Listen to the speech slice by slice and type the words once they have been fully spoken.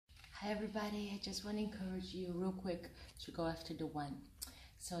Hi everybody, I just want to encourage you real quick to go after the one.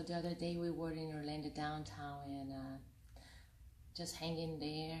 So the other day we were in Orlando downtown and just hanging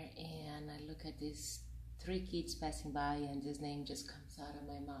there, and I look at these 3 kids passing by and this name just comes out of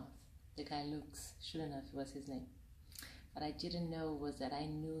my mouth. The guy looks, sure enough it was his name. What I didn't know was that I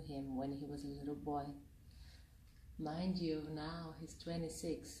knew him when he was a little boy. Mind you, now he's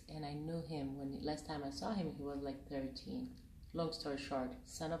 26 and I knew him when last time I saw him he was like 13. Long story short,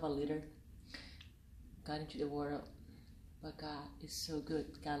 son of a leader, got into the world, but God is so good.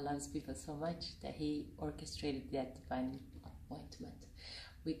 God loves people so much that he orchestrated that divine appointment.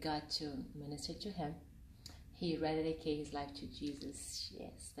 We got to minister to him. He rededicated his life to Jesus.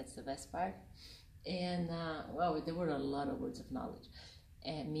 Yes, that's the best part. And well, there were a lot of words of knowledge.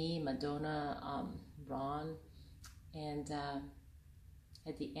 And me, Madonna, Ron, and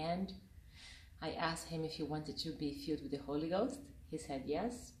at the end, I asked him if he wanted to be filled with the Holy Ghost. He said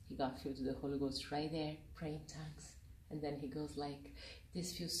yes. He got filled with the Holy Ghost right there, praying tongues. And then he goes like,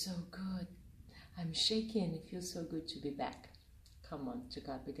 this feels so good. I'm shaking. It feels so good to be back. Come on, to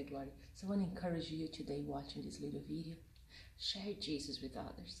God be the glory. So I want to encourage you today watching this little video. Share Jesus with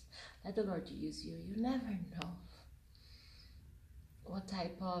others. Let the Lord use you. You never know what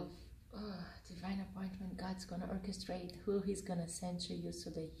type of divine appointment God's going to orchestrate, who he's going to send to you so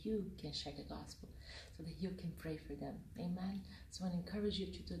that you can share the gospel, so that you can pray for them. Amen. So I want to encourage you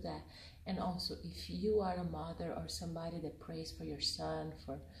to do that. And also, if you are a mother or somebody that prays for your son,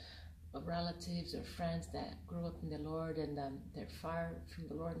 for relatives or friends that grew up in the Lord and they're far from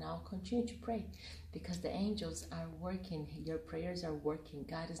the Lord now, continue to pray, because the angels are working. Your prayers are working.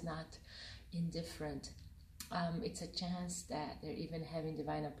 God is not indifferent. It's a chance that they're even having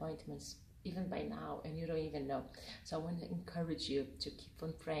divine appointments even by now, and you don't even know. So I want to encourage you to keep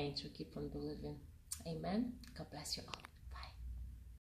on praying, to keep on believing. Amen. God bless you all.